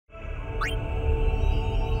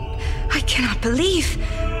cannot believe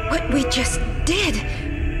what we just did.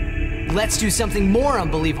 Let's do something more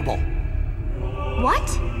unbelievable.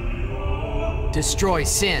 What? Destroy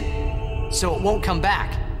sin, so it won't come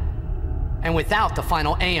back. And without the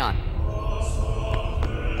final Aeon.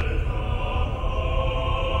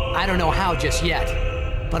 I don't know how just yet,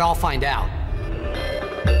 but I'll find out.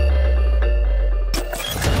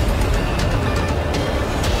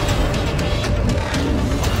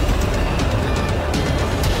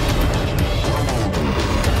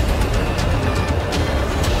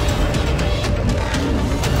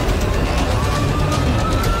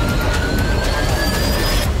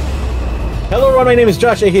 Hello everyone, my name is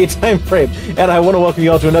Josh, aka ThymeFraym, and I want to welcome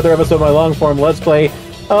you all to another episode of my long-form Let's Play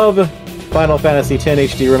of Final Fantasy X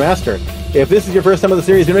HD Remaster. If this is your first time of the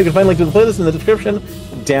series, you can find a link to the playlist in the description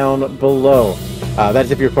down below. That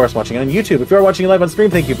is if you're, of course, watching on YouTube. If you are watching live on stream,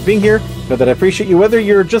 thank you for being here. Know that I appreciate you, whether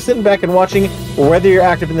you're just sitting back and watching, or whether you're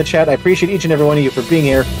active in the chat. I appreciate each and every one of you for being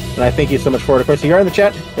here, and I thank you so much for it. Of course, if you are in the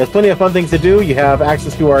chat, there's plenty of fun things to do. You have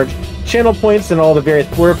access to our channel points and all the various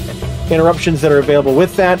work interruptions that are available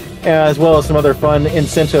with that, as well as some other fun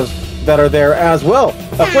incentives that are there as well.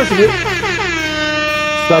 Of course,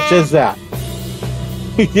 such as that.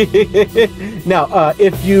 Now,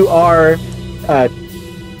 if you are,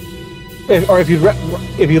 if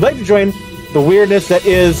you'd like to join the weirdness that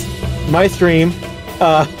is my stream,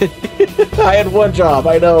 I had one job.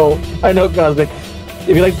 I know, Cosmic. If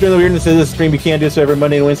you'd like to join the weirdness of this stream, you can do so every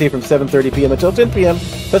Monday and Wednesday from 7:30 p.m. until 10 p.m.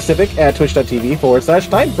 Pacific at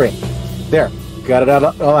twitch.tv/ThymeFraym. There, got it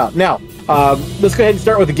all out. Now, let's go ahead and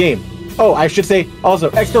start with the game. Oh, I should say also,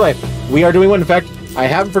 Extra Life. We are doing one. In fact, I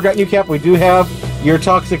haven't forgotten you, Cap. We do have your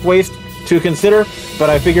toxic waste to consider, but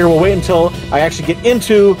I figure we'll wait until I actually get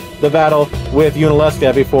into the battle with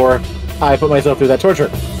Yunalesca before I put myself through that torture.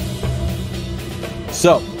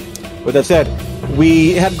 So, with that said,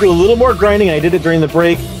 we had to do a little more grinding. I did it during the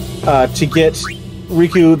break to get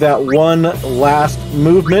Riku that one last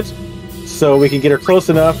movement so we can get her close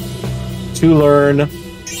enough to learn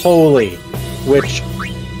Holy, which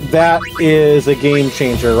that is a game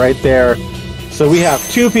changer right there. So we have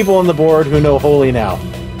 2 people on the board who know Holy now.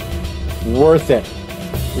 Worth it.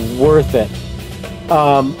 Worth it.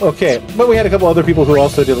 Okay, but we had a couple other people who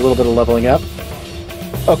also did a little bit of leveling up.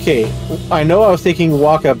 Okay, I know I was taking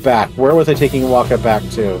Waka back. Where was I taking Waka back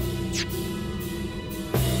to?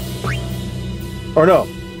 Or no,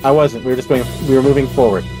 I wasn't. We were moving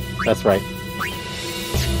forward. That's right.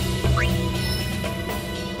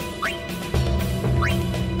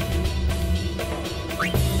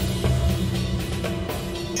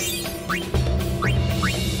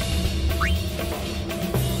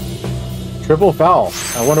 Triple foul.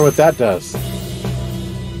 I wonder what that does.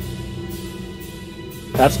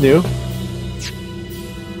 That's new.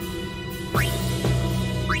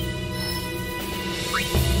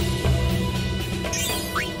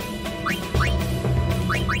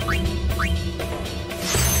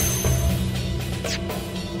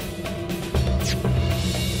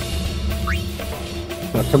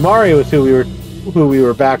 Now, Tamari was who we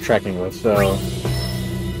were backtracking with, so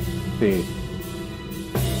let's see.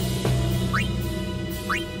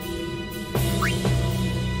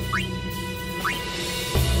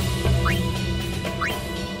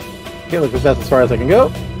 Okay, look, that's as far as I can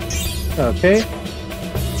go. Okay.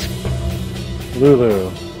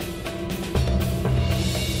 Lulu.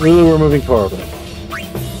 Lulu, we're moving forward.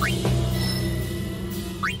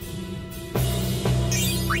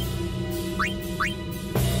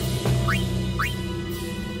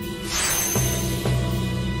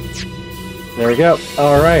 There we go.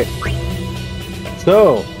 Alright.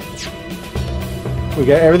 So, we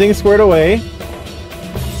got everything squared away.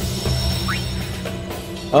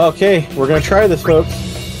 Okay, we're gonna try this, folks.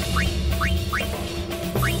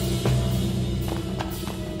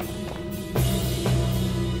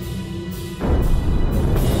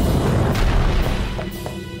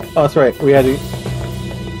 Oh, that's right. We had to.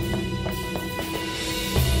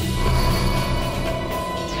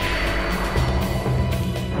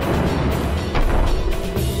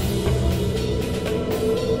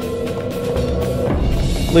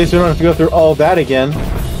 At least we don't have to go through all that again.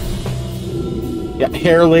 Yeah,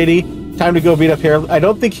 Hair Lady. Time to go beat up Hair. I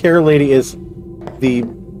don't think Hair Lady is the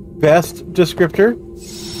best descriptor.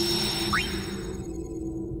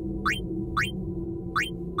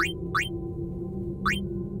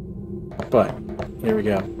 But here we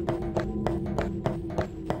go.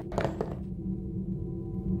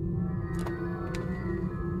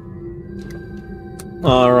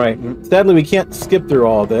 All right. Sadly, we can't skip through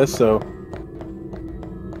all this, so.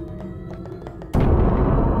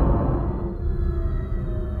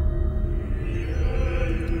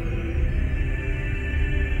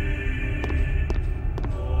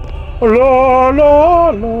 La la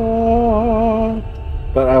la.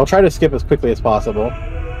 But I will try to skip as quickly as possible.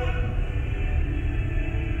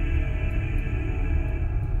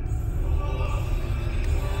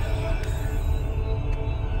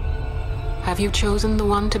 Have you chosen the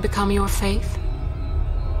one to become your faith?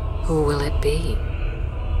 Who will it be?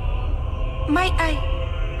 Might I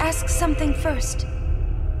ask something first?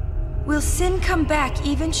 Will sin come back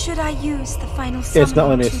even should I use the final summon? It's not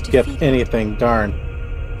letting me skip anything, darn.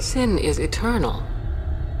 Sin is eternal.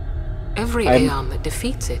 Every Aeon that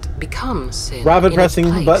defeats it becomes sin. Rapid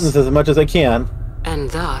pressing buttons as much as I can. And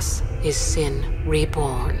thus is sin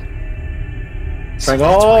reborn. Pressing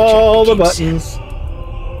all the buttons.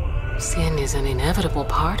 Sin is an inevitable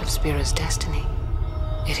part of Spira's destiny.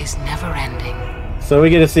 It is never ending. So we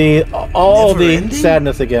get to see all the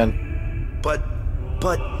sadness again. But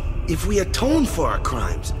if we atone for our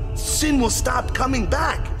crimes, sin will stop coming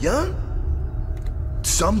back, yeah?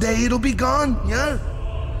 Someday it'll be gone, yeah?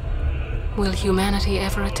 Will humanity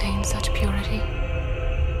ever attain such purity?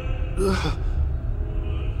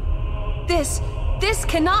 This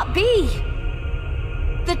cannot be!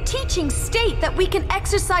 The teachings state that we can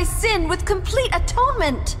exercise sin with complete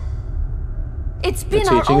atonement! It's been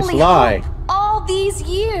our only hope all these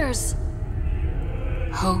years!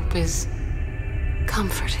 Hope is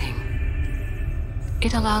comforting.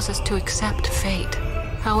 It allows us to accept fate,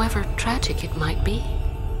 however tragic it might be.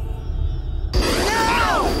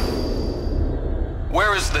 No!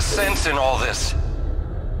 Where is the sense in all this?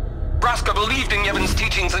 Braska believed in Yevon's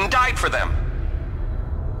teachings and died for them.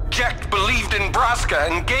 Jack believed in Braska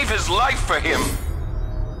and gave his life for him.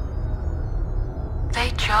 They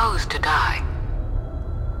chose to die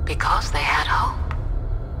because they had hope.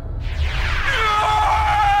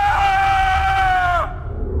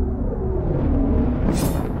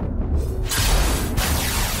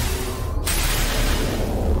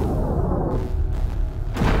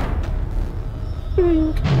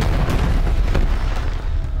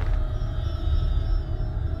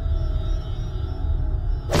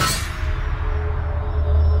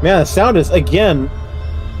 Man, the sound is, again,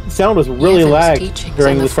 sound was really lagged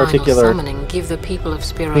during this particular summoning give the people of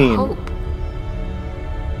Spira hope.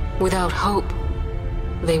 Without hope,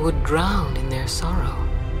 they would drown in their sorrow.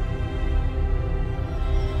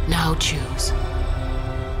 Now choose.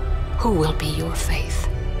 Who will be your faith?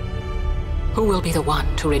 Who will be the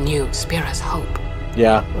one to renew Spira's hope?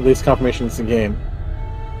 Yeah, at least confirmation is the game.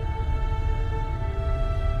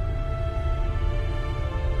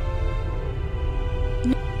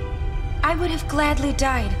 I would have gladly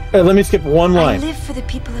died. Let me skip one line. I live for the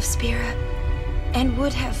people of Spira, and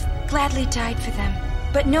would have gladly died for them,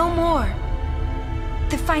 but no more.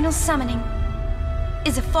 The final summoning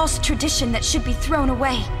is a false tradition that should be thrown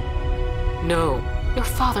away. No, your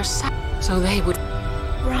father said so they would...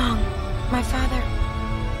 Wrong, my father.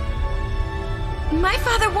 My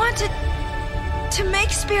father wanted to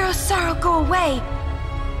make Spiro's sorrow go away,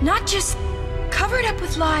 not just covered up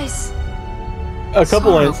with lies. A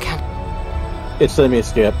couple lines. It's letting me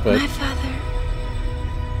skip, but... My father...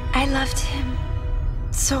 I loved him.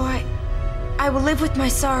 So I will live with my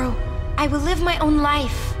sorrow. I will live my own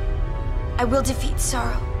life. I will defeat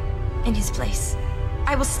sorrow in his place.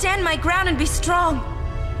 I will stand my ground and be strong.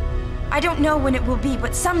 I don't know when it will be,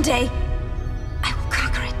 but someday I will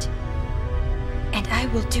conquer it. And I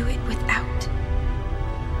will do it without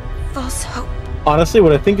false hope. Honestly,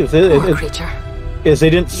 what I think is they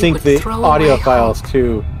didn't sync the audio files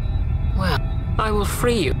to... Well, I will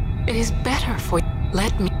free you. It is better for you.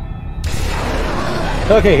 Let me...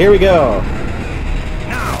 Okay, here we go.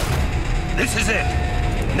 Now! This is it!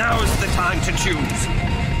 Now is the time to choose.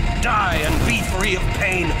 Die and be free of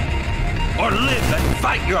pain, or live and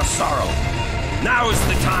fight your sorrow. Now is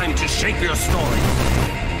the time to shape your story.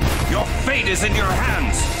 Your fate is in your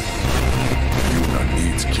hands. Yuna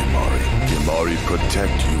needs Kimahri. Kimahri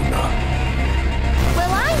protect Yuna.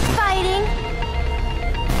 Well, I'm fighting.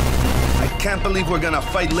 I can't believe we're gonna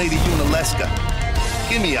fight Lady Yunalesca.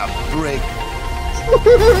 Give me a break.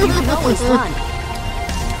 You know it's fun.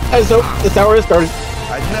 And so, this hour has started.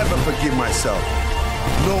 I'd never forgive myself.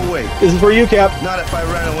 No way. This is for you, Cap. Not if I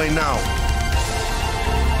ran away now.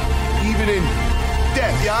 Even in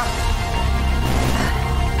death, yeah?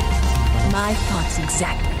 My thoughts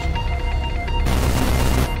exactly.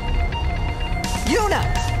 Yuna!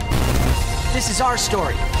 This is our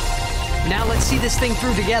story. Now let's see this thing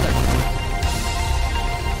through together.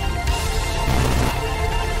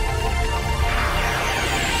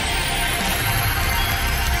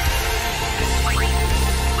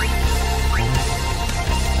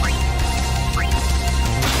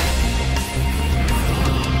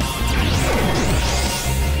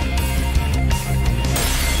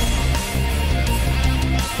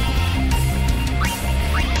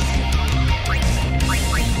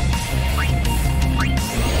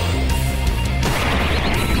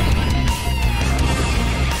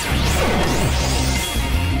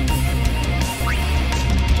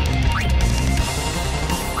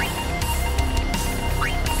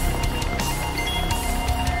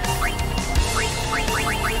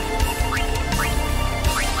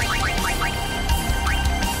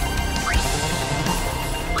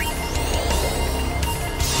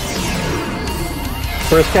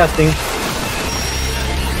 First casting.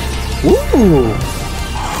 Ooh!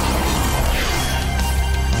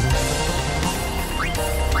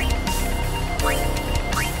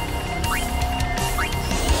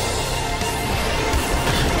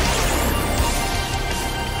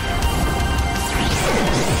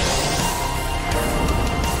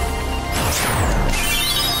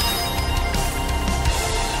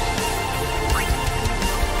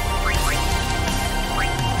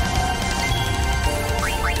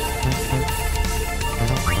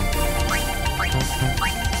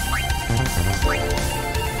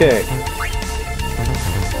 Okay.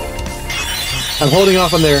 I'm holding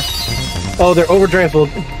off on their... Oh, their overdrives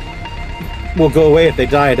will go away if they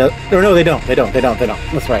die. Or no, they don't. They don't.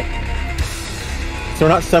 That's right. So we're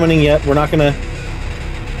not summoning yet. We're not gonna...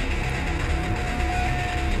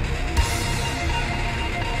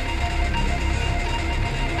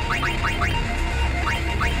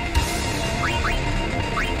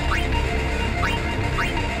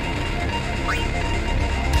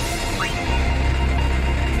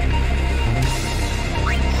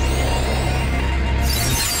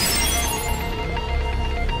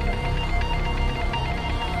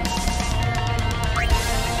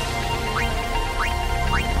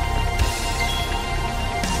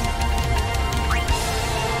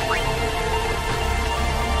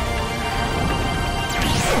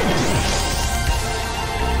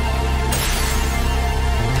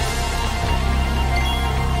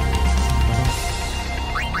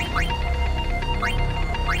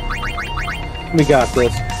 We got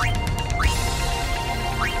this.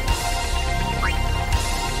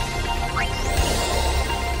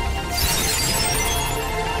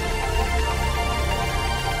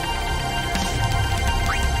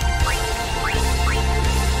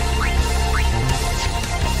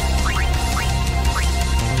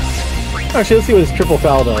 Actually, let's see what this triple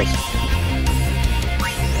foul does.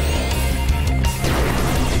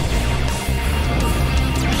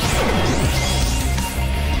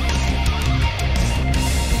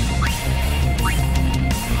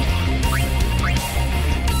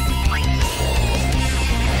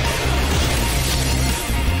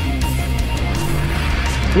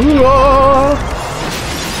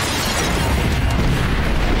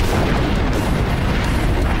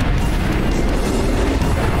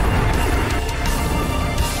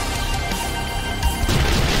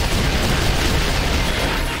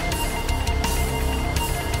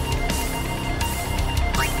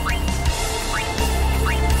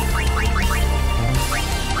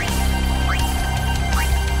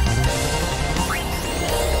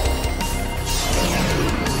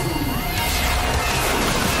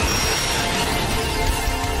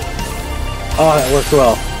 Oh, that worked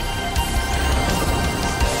well.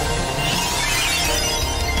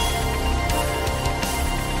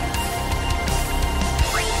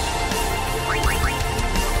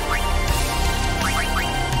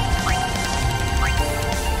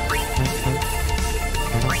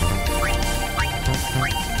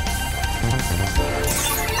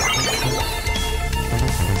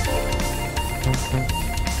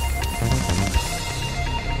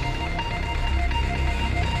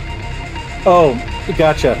 Oh,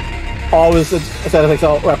 gotcha. Always a set effects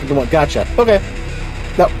all wrapped into one. Gotcha. Okay.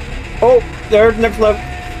 No. Oh, there's the next level.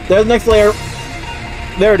 There's the next layer.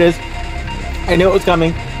 There it is. I knew it was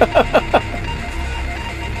coming.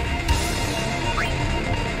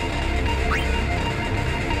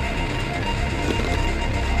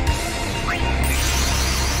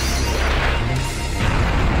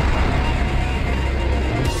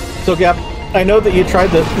 So, Gap, I know that you tried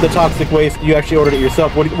the toxic waste. You actually ordered it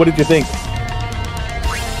yourself. What did you think?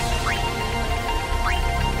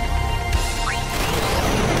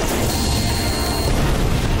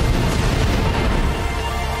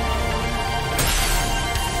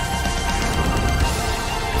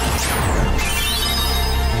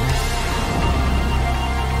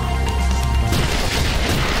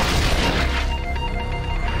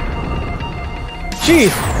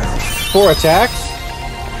 Jeez! 4 attacks?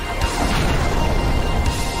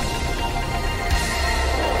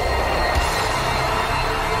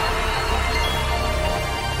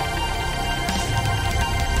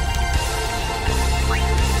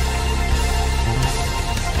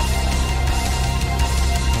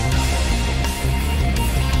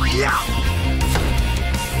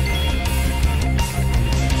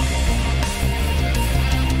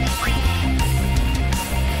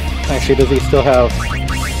 Actually, does he still have...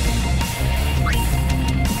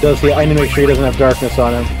 Does he? I need to make sure he doesn't have darkness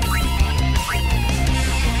on him.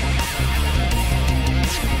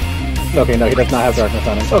 Okay, no, he does not have darkness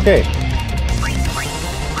on him. Okay.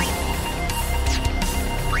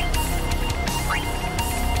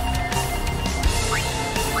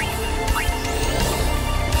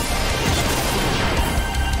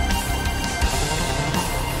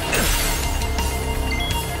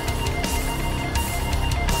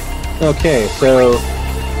 Okay, so...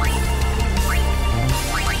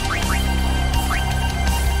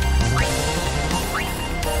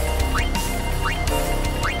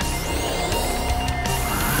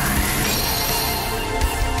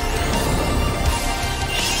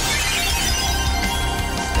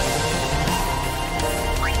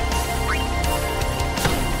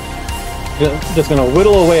 Just gonna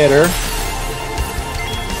whittle away at her.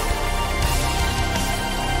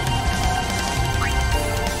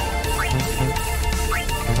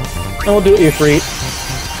 And we'll do Ifrit.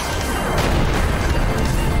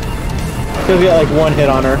 Because we got like one hit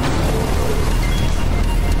on her.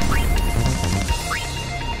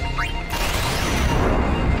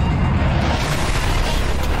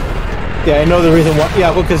 Yeah, I know the reason why. Yeah,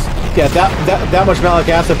 well, because yeah, that much malic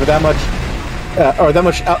acid for that much, or that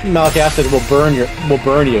much malic acid will burn you.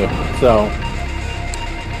 So.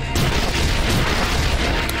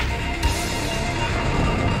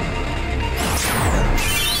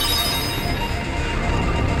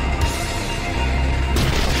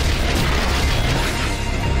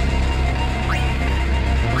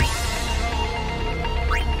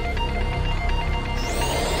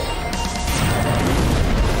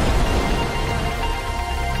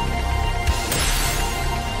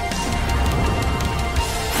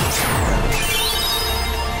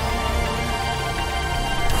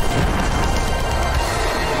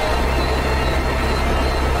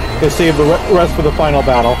 To save the rest for the final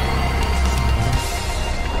battle.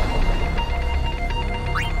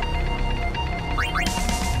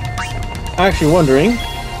 Actually wondering.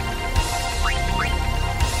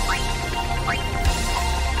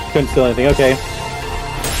 Couldn't steal anything, okay.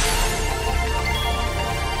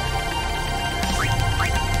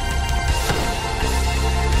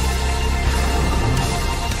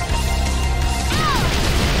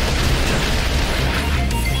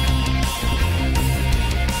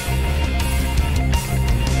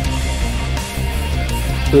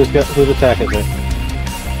 Whose attack is it?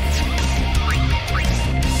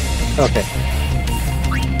 Okay.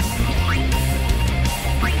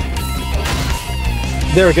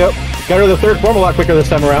 There we go. Got her the third form a lot quicker this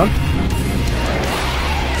time around.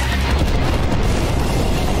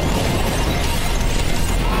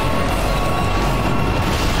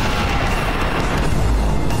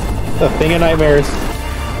 The thing of nightmares.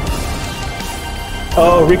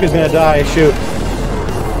 Oh, Rika's gonna die. Shoot.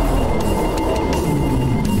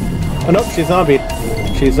 Oh nope, she's zombied.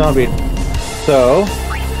 She's zombied. So...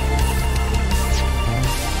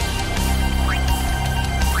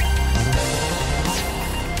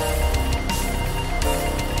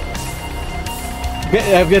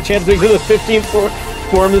 I've got a chance to do the 15th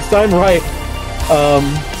form this time? Right.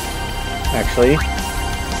 Actually...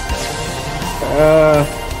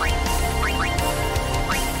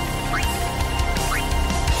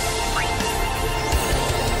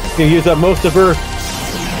 gonna use up most of her...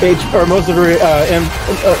 most of her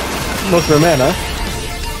mana.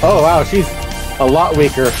 Oh wow, she's a lot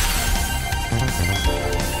weaker.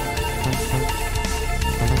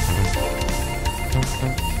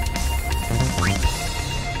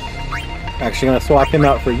 Actually, gonna swap him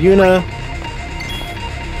out for Yuna,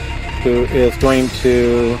 who is going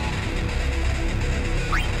to.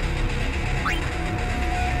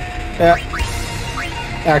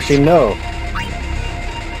 Actually, no.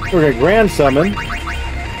 We're gonna grand summon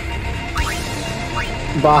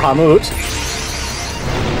Bahamut.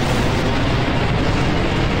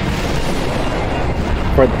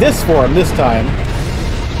 For this form this time.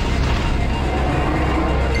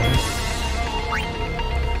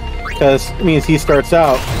 Because it means he starts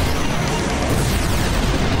out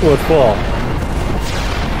with full.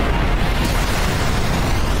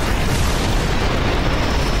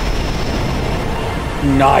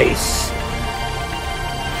 Nice.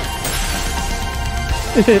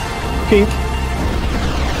 Pink.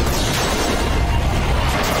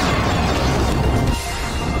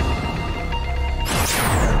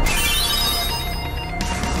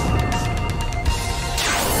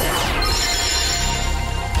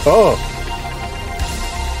 Oh.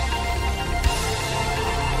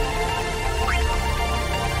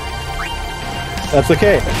 That's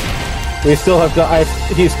okay. We still have to...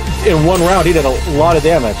 he's in one round, he did a lot of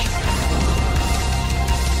damage.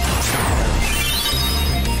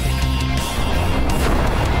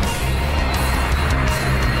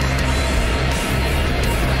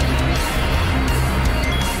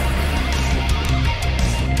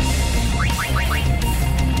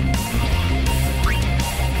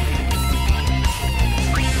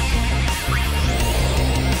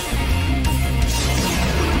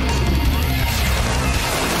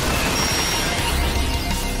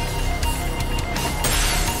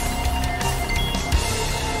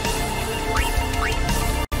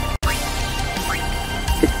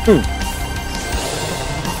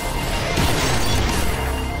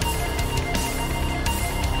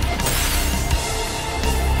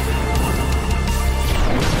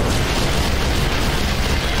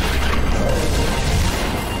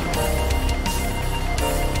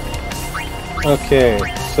 Okay,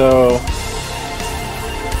 so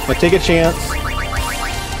I take a chance.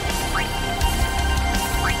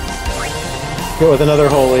 Go with another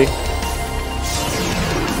holy.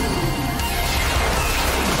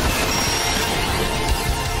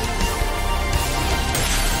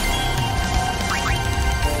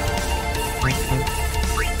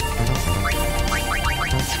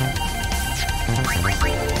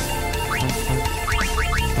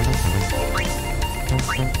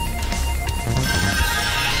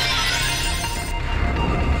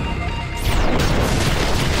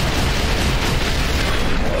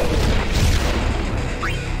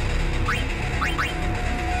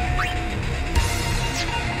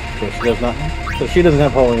 She does not. So she doesn't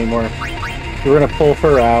have holy anymore. We're gonna pull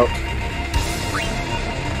her out.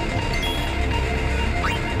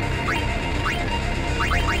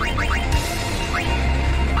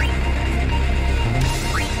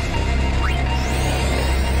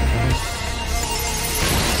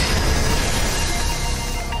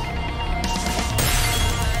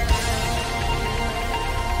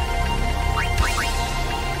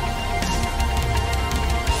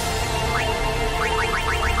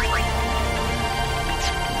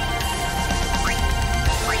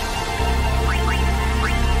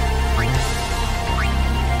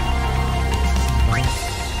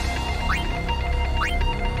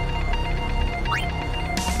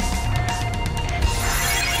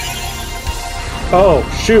 Oh,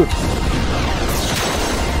 shoot!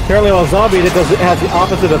 Apparently on zombie it has the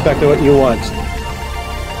opposite effect of what you want.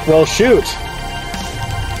 Well, shoot!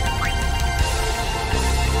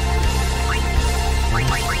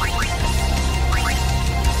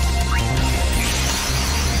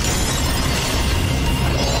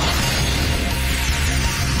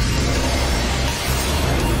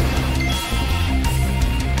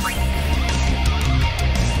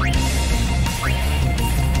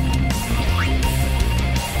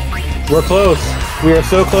 We're close. We are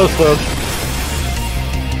so close, folks.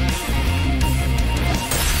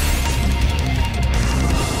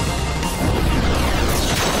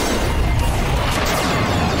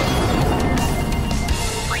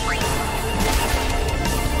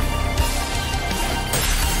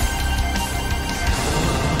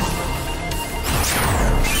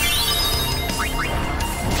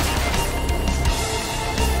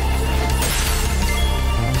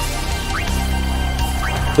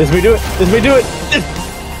 This me do it! This me do it!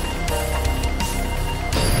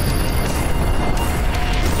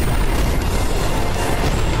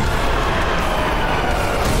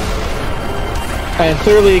 And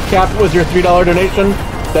clearly, Cap was your $3 donation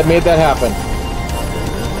that made that happen.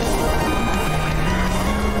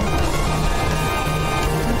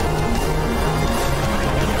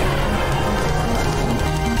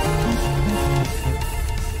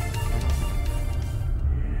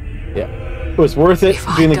 It was worth it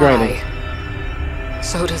doing the grinding.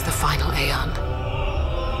 So does the final Aeon.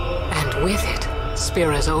 And with it,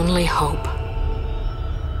 Spira's only hope.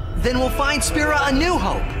 Then we'll find Spira a new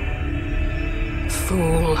hope.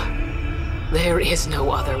 Fool. There is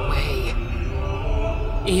no other way.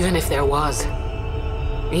 Even if there was.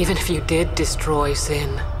 Even if you did destroy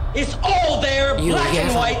sin. It's all there, black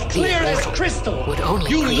and white, clear as crystal. Would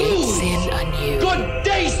only you create lose. sin anew. Good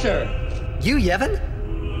day, sir. You, Yevon?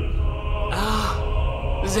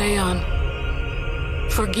 Zayon,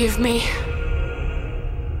 forgive me.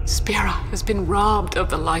 Spira has been robbed of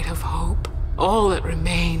the light of hope. All that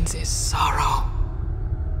remains is sorrow.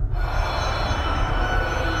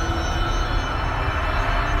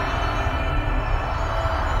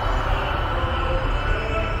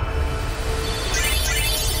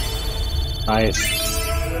 Nice.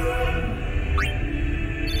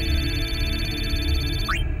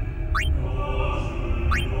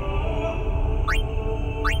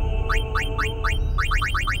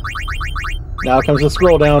 Now comes the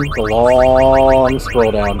scroll down, the long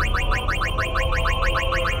scroll down.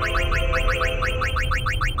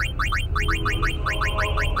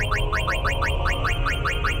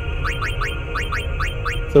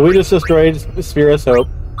 So we just destroyed Spira's hope.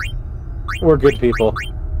 We're good people.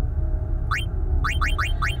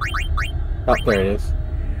 Oh, there it is.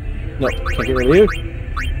 Nope, can't get rid of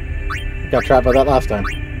you. Got trapped by that last time.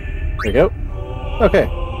 There we go. Okay.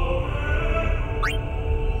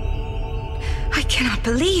 I cannot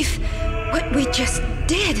believe what we just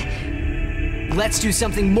did. Let's do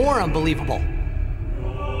something more unbelievable.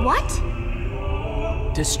 What?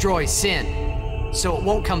 destroy Sin, so it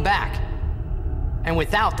won't come back. And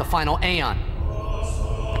without the final Aeon.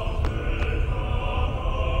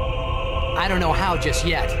 I don't know how just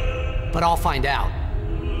yet, but I'll find out.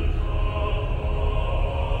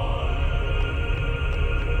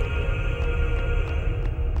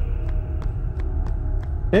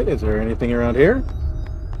 Okay, is there anything around here?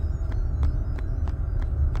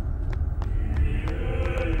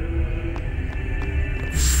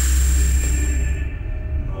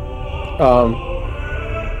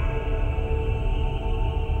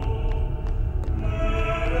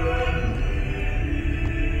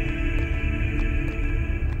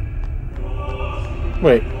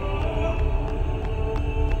 Wait.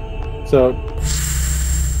 So...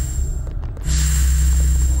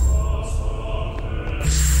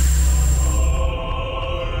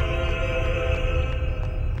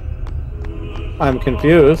 I'm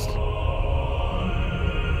confused.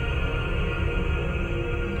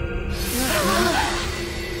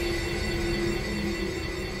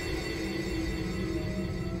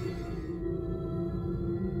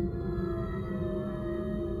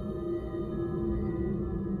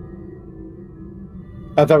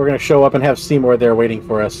 I thought we were going to show up and have Seymour there waiting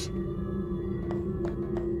for us.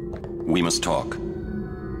 We must talk.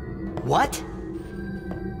 What?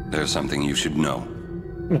 There's something you should know.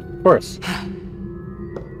 Of course.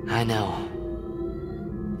 I know.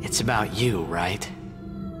 It's about you, right?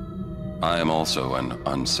 I am also an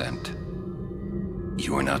unsent.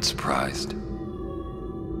 You are not surprised.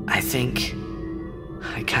 I think...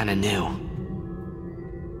 I kinda knew.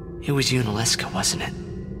 It was Yunalesca, wasn't it?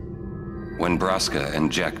 When Braska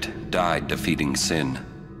and Jekt died defeating Sin,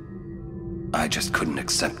 I just couldn't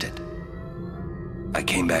accept it. I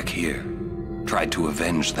came back here, tried to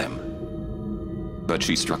avenge them. But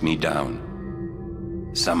she struck me down.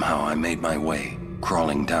 Somehow I made my way,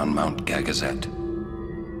 crawling down Mount Gagazet.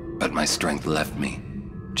 But my strength left me,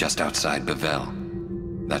 just outside Bevel.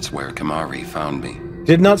 That's where Kimahri found me.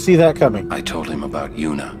 Did not see that coming. I told him about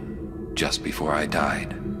Yuna, just before I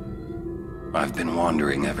died. I've been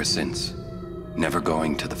wandering ever since, never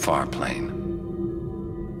going to the far plane.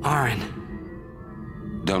 Aren.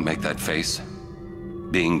 Don't make that face.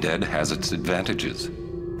 Being dead has its advantages.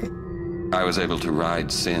 I was able to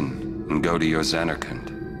ride Sin and go to your Zanarkand.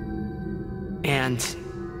 And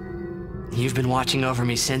you've been watching over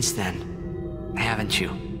me since then, haven't you?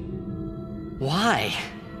 Why?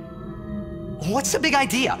 What's the big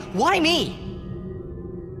idea? Why me?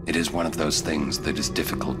 It is one of those things that is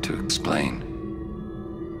difficult to explain.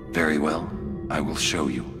 Very well, I will show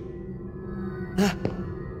you.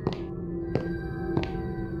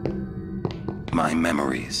 My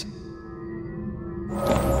memories.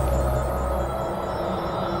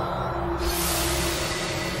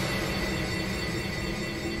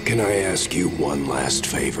 Can I ask you one last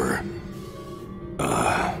favor?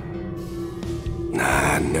 Nah,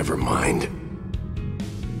 never mind.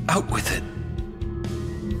 Out with it.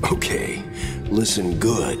 Okay, listen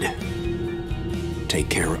good. Take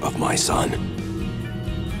care of my son.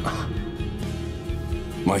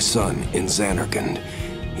 My son in Zanarkand.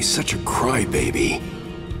 He's such a crybaby.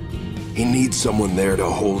 He needs someone there to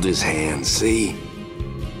hold his hand, see?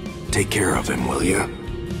 Take care of him, will you?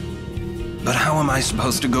 But how am I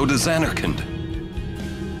supposed to go to Zanarkand?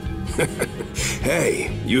 Hey,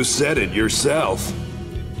 you said it yourself.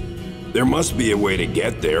 There must be a way to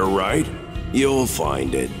get there, right? You'll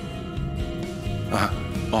find it.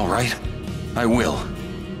 All right. I will.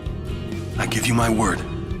 I give you my word.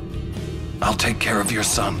 I'll take care of your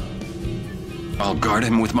son. I'll guard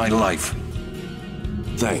him with my life.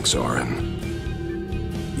 Thanks, Aren.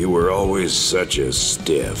 You were always such a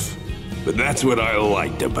stiff. But that's what I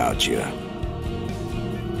liked about you.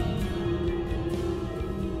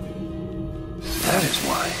 That is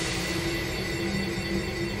why.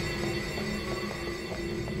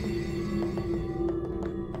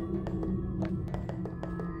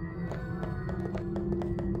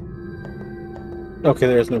 Okay,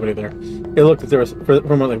 there's nobody there. It looked like there was, for a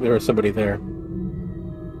moment, like there was somebody there.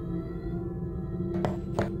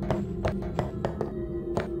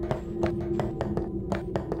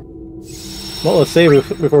 Well, let's save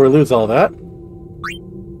before we lose all that.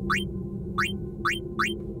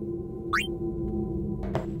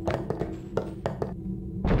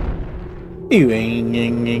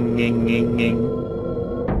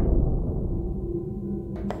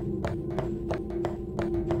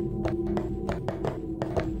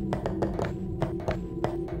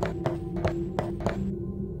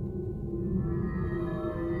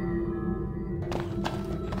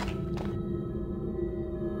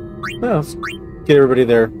 Well, let's get everybody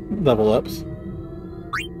their level ups.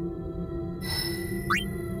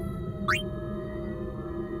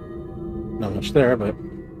 Not much there, but...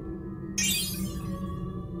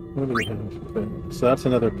 What do we have there? So that's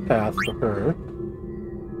another path for her.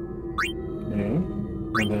 Okay.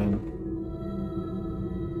 And then...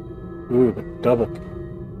 Ooh, the double...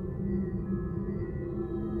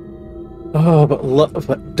 Oh,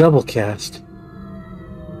 but double cast.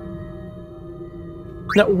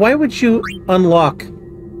 Now, why would you unlock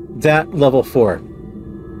that level 4?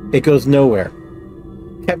 It goes nowhere.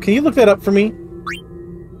 Cap, can you look that up for me?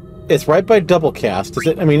 It's right by double cast. Does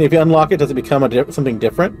it? I mean, if you unlock it, does it become something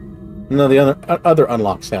different? None of the other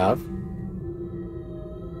unlocks have.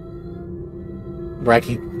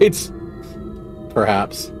 Bragging rights,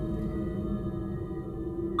 perhaps.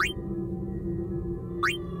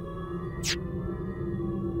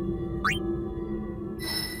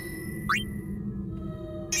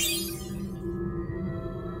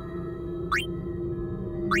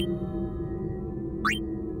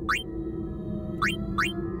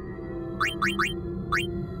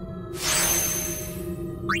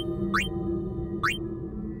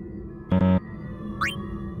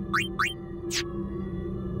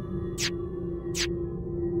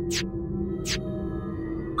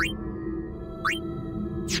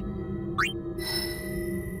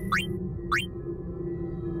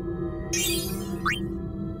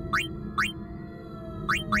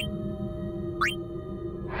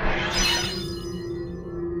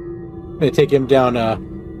 I'm gonna take him down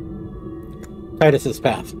Titus's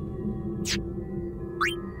path.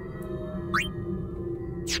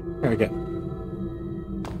 There we go.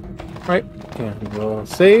 Alright, and we'll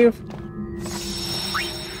save.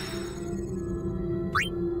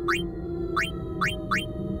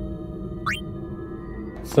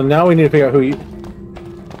 So now we need to figure out who you...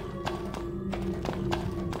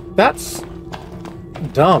 That's...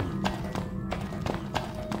 dumb.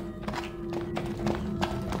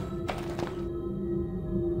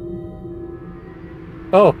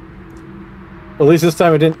 Oh. Well, at least this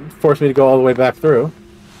time it didn't force me to go all the way back through.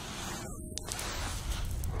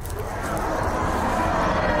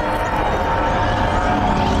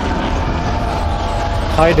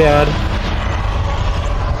 Hi, Dad.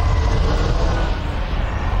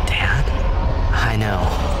 Dad? I know.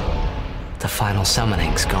 The final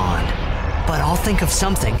summoning's gone. But I'll think of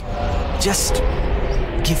something. Just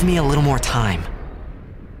give me a little more time.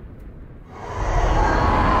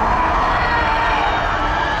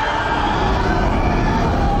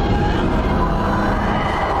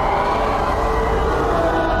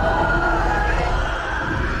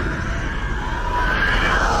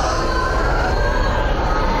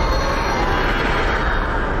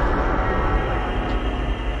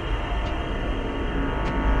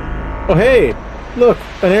 Oh, hey! Look!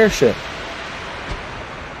 An airship.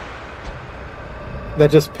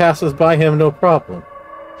 That just passes by him no problem.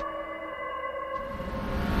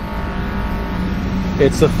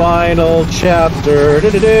 It's the final chapter.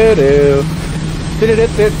 Do-do-do-do.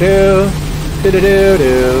 Do-do-do-do-do.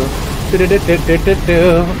 Do-do-do-do.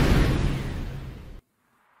 Do-do-do-do-do-do.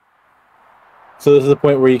 So this is the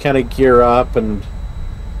point where you kind of gear up and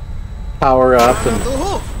power up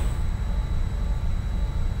and...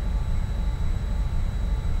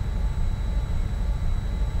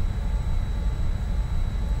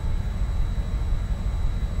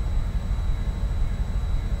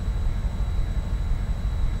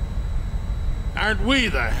 Aren't we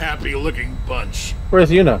the happy-looking bunch? Where's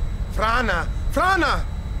Yuna? Frana! Frana!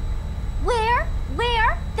 Where?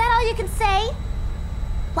 Where? That all you can say?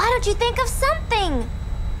 Why don't you think of something?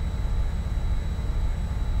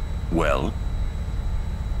 Well,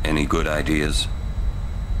 any good ideas?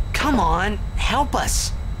 Come on, help us.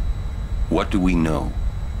 What do we know?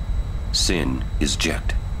 Sin is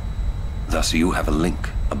Jet. Thus you have a link,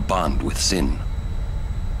 a bond with Sin.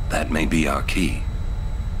 That may be our key.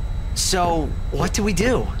 So, what do we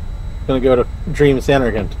do? Gonna go to Dream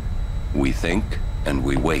Xanarkand. We think, and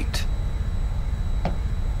we wait.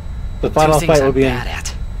 The final Two things fight will I'm be in bad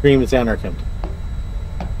at. Dream Xanarkand.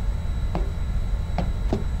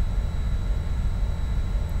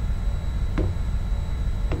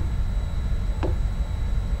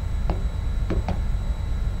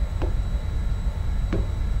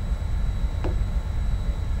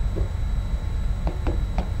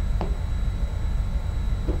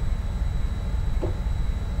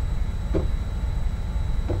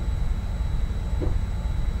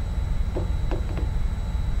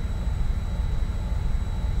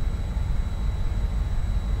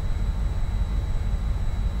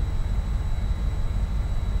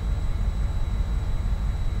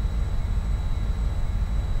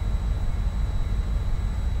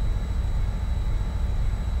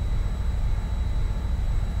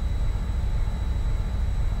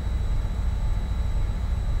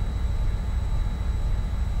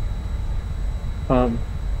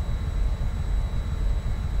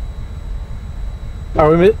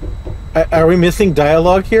 Are we missing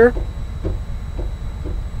dialogue here?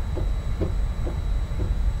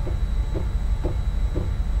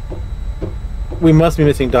 We must be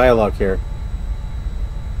missing dialogue here.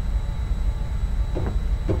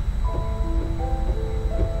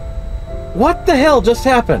 What the hell just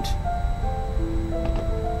happened?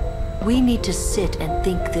 We need to sit and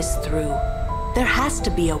think this through. There has to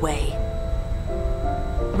be a way.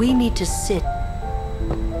 We need to sit.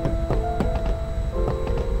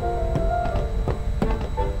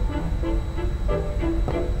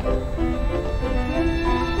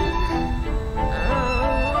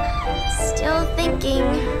 Still thinking.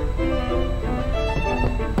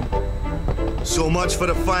 So much for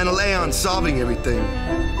the final Aeon solving everything.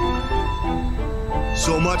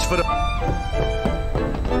 So much for the...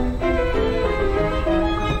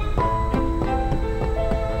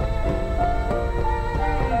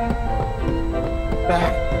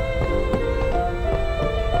 Back.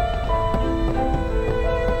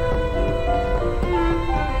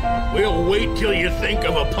 We'll wait till you think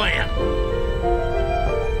of a plan.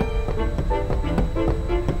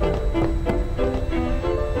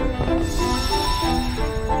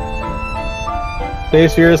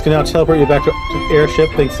 Space spheres can now teleport you back to the airship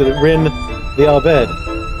thanks to the Rin the Albed.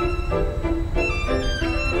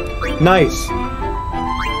 Nice.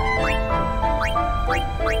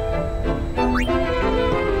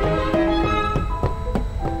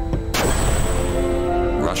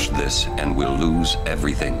 Rush this and we'll lose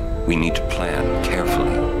everything. We need to plan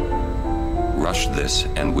carefully. Rush this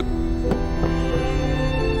and we...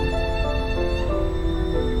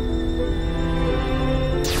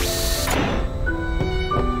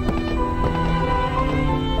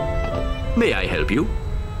 May I help you?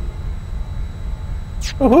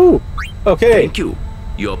 Woohoo! Okay. Thank you.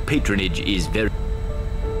 Your patronage is very...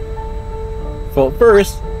 Well,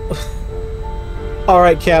 first...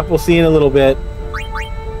 Alright, Cap, we'll see you in a little bit.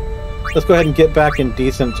 Let's go ahead and get back in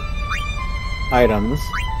decent items.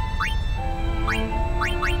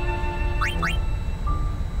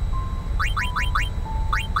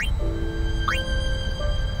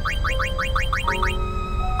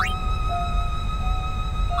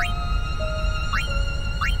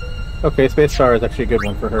 Okay, Space Star is actually a good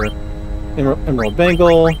one for her. Emerald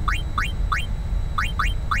Bangle.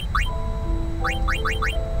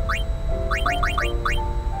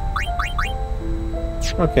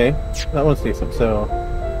 Okay, that one's decent, so...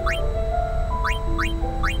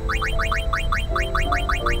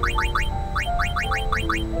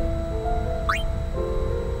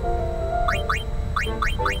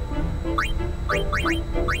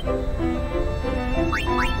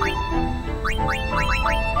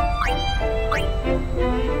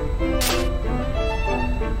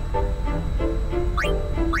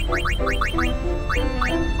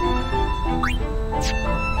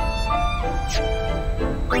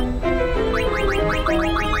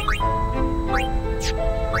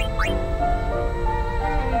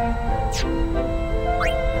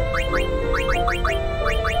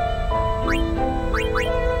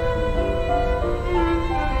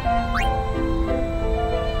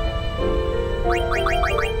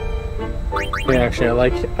 Yeah, actually,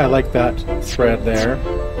 I like that spread there.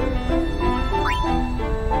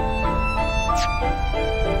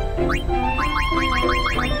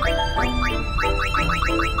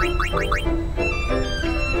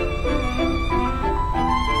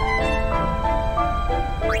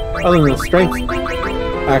 Other than the strength,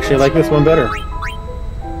 I actually like this one better.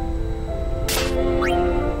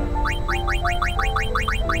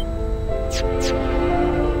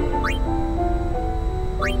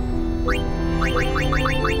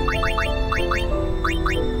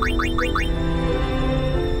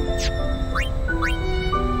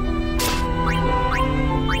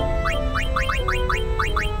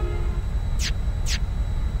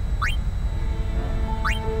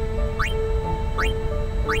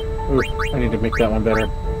 Ooh, I need to make that one better.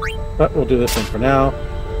 But we'll do this one for now.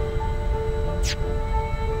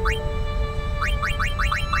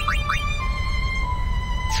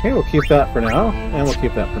 Okay, we'll keep that for now, and we'll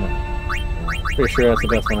keep that for now. Pretty sure that's the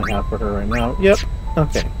best one I have for her right now. Yep.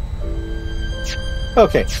 Okay.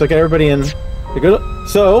 Okay, so get everybody in.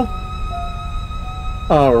 So,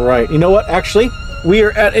 alright. You know what? Actually, we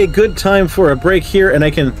are at a good time for a break here, and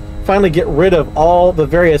I can finally get rid of all the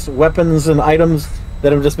various weapons and items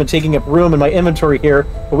that have just been taking up room in my inventory here,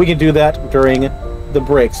 but we can do that during the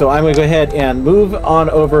break. So I'm going to go ahead and move on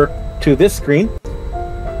over to this screen,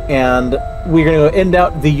 and we're going to end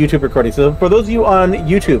out the YouTube recording. So for those of you on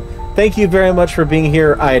YouTube, thank you very much for being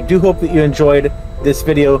here. I do hope that you enjoyed this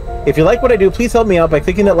video. If you like what I do, please help me out by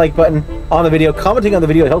clicking that like button on the video, commenting on the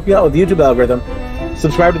video, help me out with the YouTube algorithm.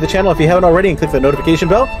 Subscribe to the channel if you haven't already, and click the notification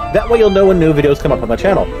bell. That way you'll know when new videos come up on the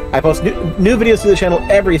channel. I post new videos to the channel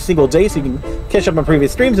every single day, so you can catch up on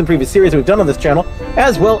previous streams and previous series that we've done on this channel,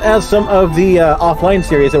 as well as some of the offline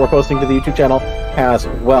series that we're posting to the YouTube channel as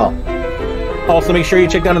well. Also, make sure you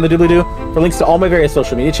check down in the doobly-doo for links to all my various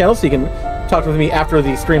social media channels, so you can talk with me after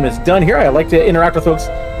the stream is done here. I like to interact with folks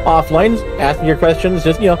offline, ask me your questions,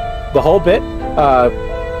 just, you know, the whole bit.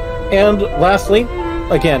 And lastly,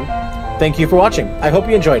 again, thank you for watching. I hope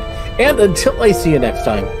you enjoyed. And until I see you next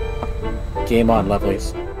time, game on,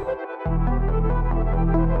 lovelies.